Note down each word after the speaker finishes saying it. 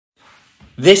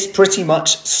This pretty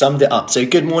much summed it up. So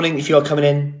good morning if you are coming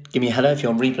in. Give me a hello. If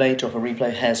you're on replay, drop a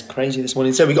replay. Hair's crazy this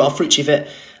morning. So we got our Fruity Fit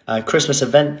Christmas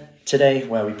event today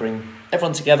where we bring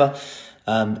everyone together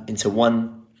into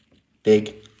one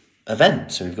big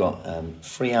event. So we've got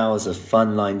 3 hours of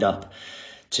fun lined up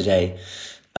today.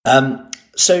 And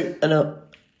the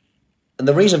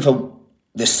reason for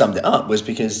this summed it up was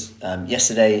because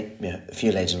yesterday, a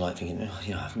few ladies were like thinking, I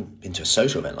haven't been to a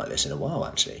social event like this in a while,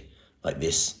 actually. Like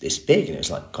this big, and it was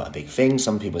like quite a big thing.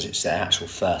 Some people, it's their actual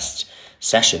first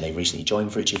session. They recently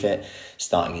joined Fruity Fit,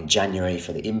 starting in January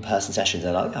for the in-person sessions.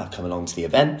 They're like, come along to the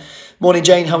event. Morning,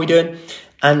 Jane, how are we doing?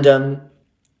 And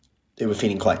they were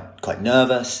feeling quite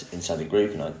nervous inside the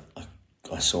group, and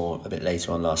I saw a bit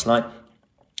later on last night,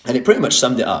 and it pretty much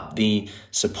summed it up. The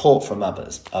support from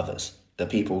others, the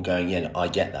people going, I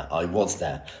get that, I was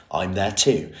there, I'm there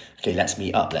too. Okay, let's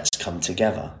meet up, let's come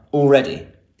together. Already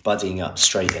buddying up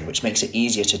straight in, which makes it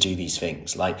easier to do these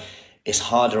things. Like, it's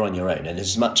harder on your own, and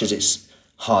as much as it's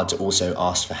hard to also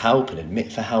ask for help and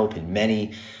admit for help in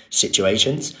many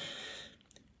situations,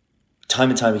 time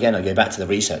and time again I go back to the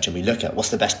research and we look at what's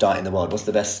the best diet in the world, what's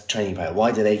the best training program,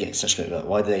 why do they get such good work,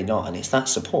 why do they not? And it's that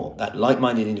support, that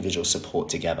like-minded individual support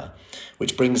together,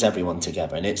 which brings everyone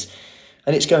together. And it's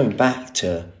going back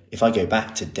to, if I go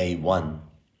back to day one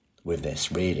with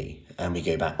this, really, and we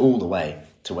go back all the way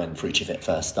to when Fruity Fit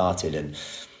first started, and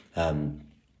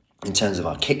in terms of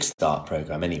our Kickstart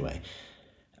program anyway,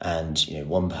 and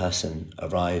one person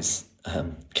arrives,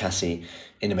 Cassie,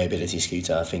 in a mobility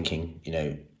scooter, thinking,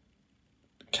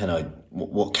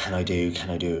 what can I do? Can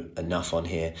I do enough on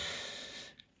here?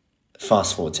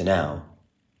 Fast forward to now,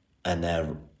 and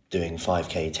they're doing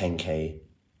 5k, 10k.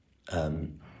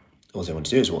 All they want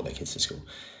to do is walk their kids to school.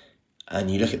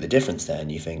 And you look at the difference there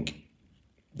and you think,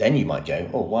 then you might go,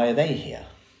 why are they here?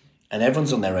 And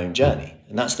everyone's on their own journey.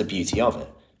 And that's the beauty of it.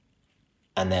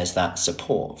 And there's that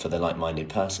support for the like-minded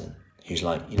person who's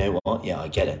like, you know what? Yeah, I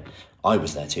get it. I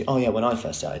was there too. Oh yeah, when I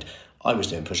first started, I was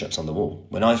doing push-ups on the wall.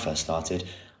 When I first started,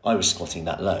 I was squatting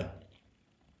that low.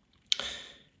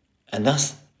 And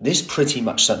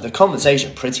the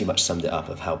conversation pretty much summed it up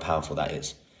of how powerful that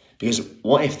is. Because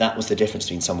what if that was the difference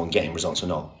between someone getting results or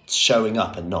not, showing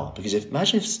up and not? Because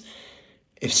imagine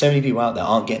if so many people out there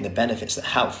aren't getting the benefits that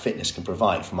health fitness can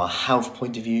provide from a health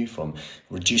point of view, from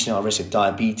reducing our risk of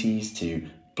diabetes to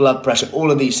blood pressure,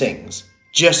 all of these things,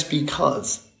 just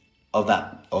because of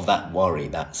that worry,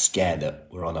 that scare that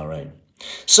we're on our own.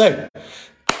 So,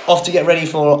 off to get ready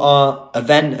for our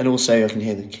event, and also I can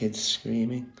hear the kids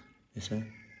screaming.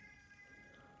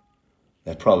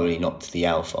 They're probably knocked the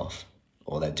elf off,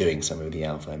 or they're doing something with the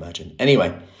elf, I imagine.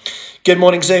 Anyway, good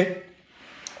morning, Sue.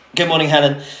 Good morning,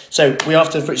 Helen. So we're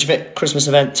after the Fruity Fit Christmas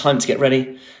event, time to get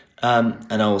ready, and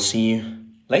I will see you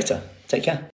later. Take care.